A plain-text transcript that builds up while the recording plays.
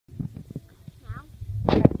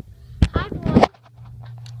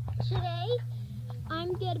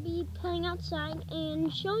going to be playing outside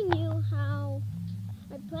and showing you how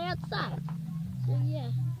I play outside. So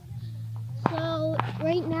yeah. So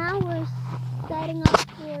right now we're setting up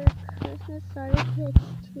for Christmas. Sorry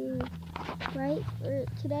to right.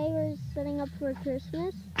 Today we're setting up for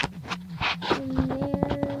Christmas. And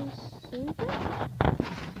there's Santa.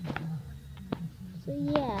 So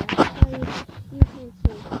yeah, sorry, you can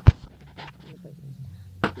see.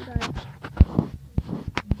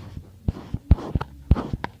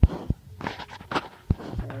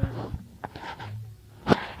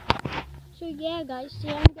 So yeah, guys,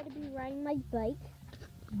 today I'm gonna be riding my bike.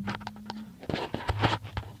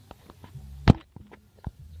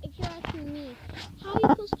 If you're asking me, how are you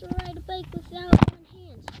supposed to ride a bike without one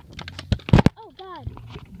hand? Oh God.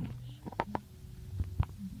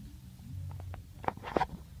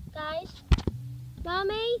 Guys,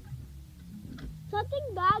 Mommy,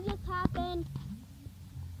 something bad just happened.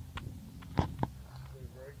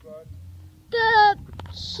 The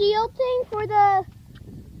shield thing for the...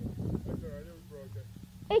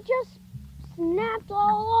 It just snapped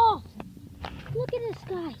all off. Look at this,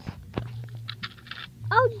 guys.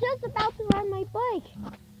 I was just about to ride my bike.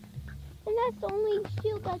 And that's the only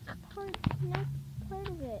shield that's not part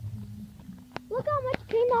of it. Look how much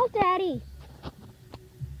came off, Daddy.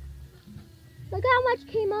 Look how much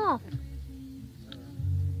came off.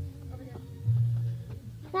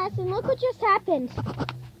 Madison, look what just happened.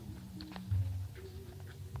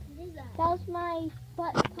 What is that? That was my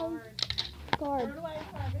butt guard. Where do I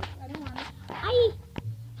plug it? I don't want it.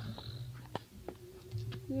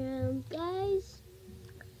 Yeah, guys.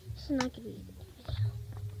 This is not gonna be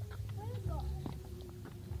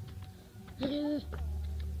easy.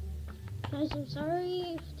 Guys, I'm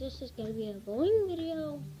sorry if this is gonna be a boring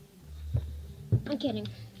video. I'm kidding.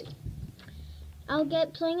 I'll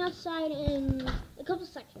get playing outside in a couple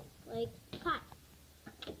seconds. Like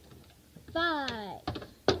 5,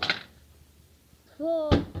 4.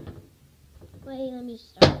 Wait, let me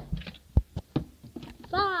start.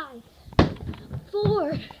 5,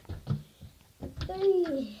 4,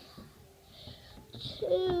 3,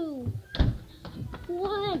 2,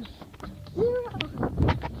 1, 0.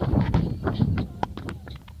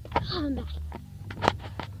 I'm back.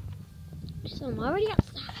 So I'm already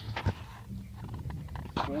outside.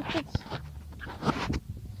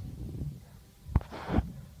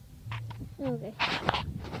 Okay.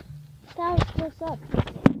 That was close up.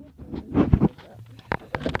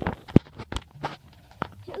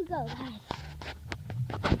 Here we go, guys.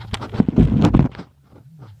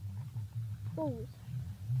 Oh.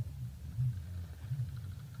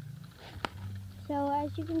 So as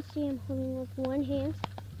you can see, I'm holding with one hand.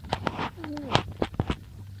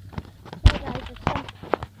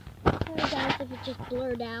 Sorry guys if it just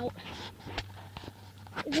blurred out.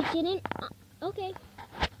 If it didn't, okay.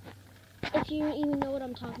 If you don't even know what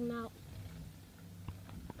I'm talking about,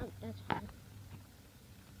 that's fine.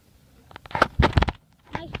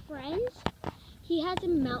 My friend, he has a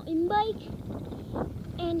mountain bike,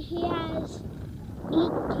 and he has 8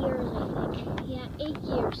 gears, I think. Yeah, 8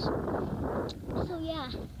 gears. So yeah,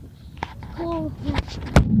 it's cool.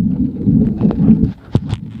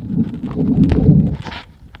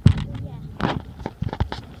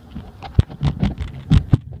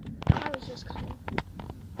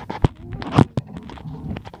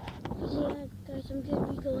 I'm going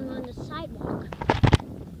to be going on the sidewalk.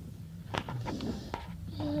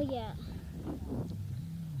 Yeah.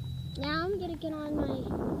 Now I'm going to get on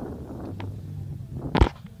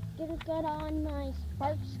my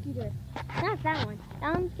Spark scooter. Not that one.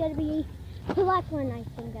 That one's going to be the last one I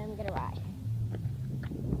think I'm going to ride.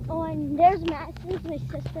 Oh, and there's Madison's, my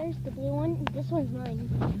sister's, the blue one. And this one's mine.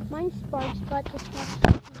 Mine's Sparks, but the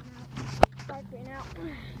Spark ran out.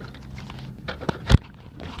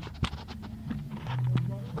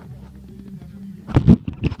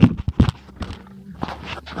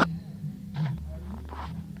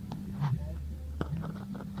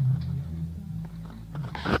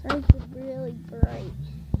 This is really bright.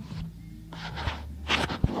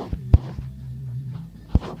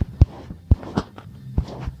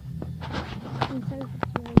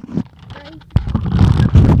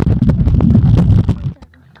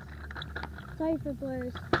 Sorry for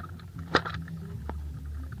blurs.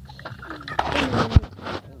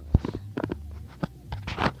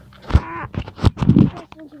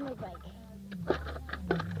 My bike.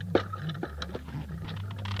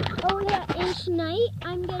 Oh yeah, and tonight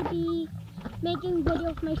I'm gonna be making a video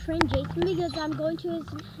with my friend Jason because I'm going to his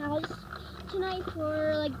house tonight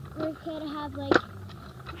for we're gonna have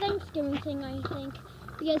Thanksgiving thing, I think,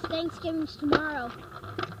 because Thanksgiving's tomorrow.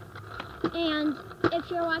 And if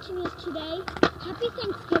you're watching this today, happy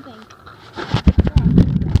Thanksgiving.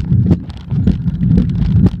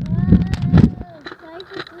 Guys,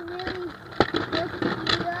 it's really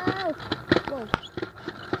whoa.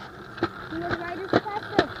 You was right as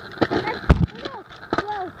faster.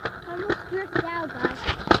 Whoa. I almost drifted out, guys.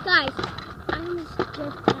 Guys, I almost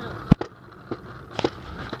drifted out.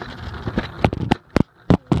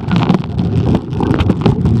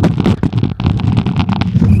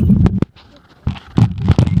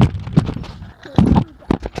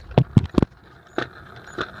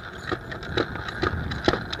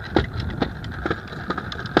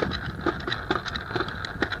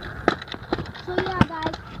 So yeah,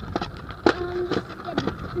 guys, this is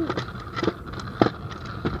getting cool.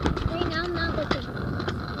 Right now, I'm not looking.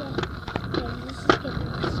 Yeah, this is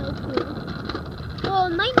getting so cool. Well,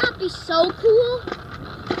 it might not be so cool.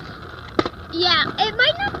 Yeah, it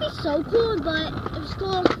might not be so cool, but it's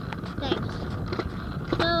cool. Thanks.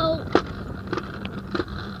 So,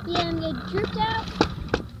 yeah, I'm gonna drift out.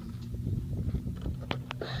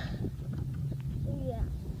 So, yeah.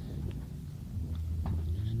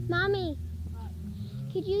 Mommy,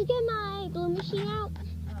 could you get my blue machine out?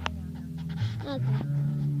 Okay.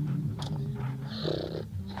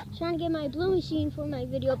 Trying to get my blue machine for my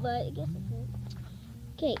video, but I guess I can't.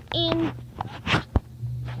 Okay, and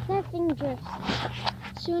that thing drifts.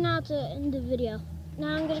 Soon at the end of the video.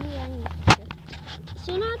 Now I'm gonna be ending it.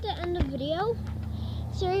 Soon at the end of the video,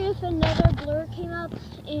 sorry if another blur came up,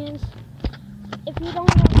 and if you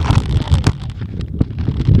don't know,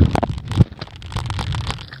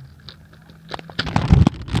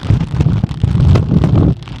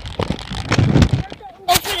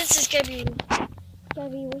 this is gonna be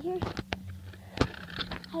over here.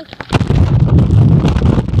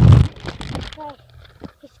 Hi,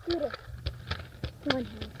 hey, scooter. Come on,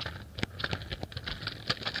 honey.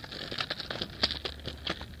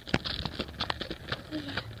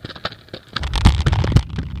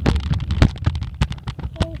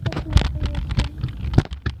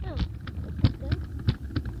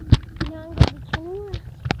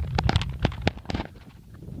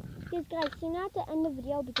 Guys, soon at the end of the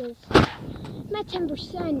video because I'm at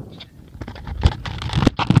 10%.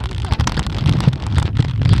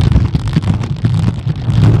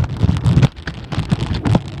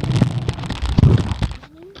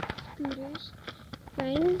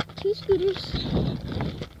 Riding two scooters,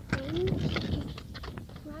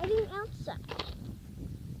 riding outside.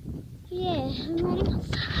 Yeah, I'm riding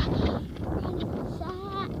outside.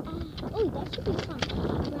 Oh, that should be fun.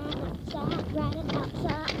 Riding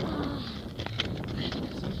outside.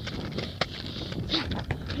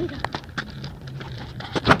 Here we go.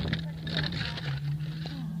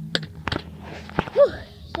 Whew.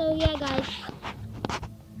 So yeah, guys.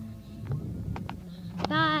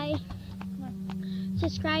 Bye.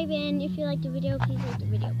 Subscribe, and if you like the video, please like the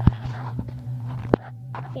video.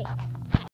 Okay.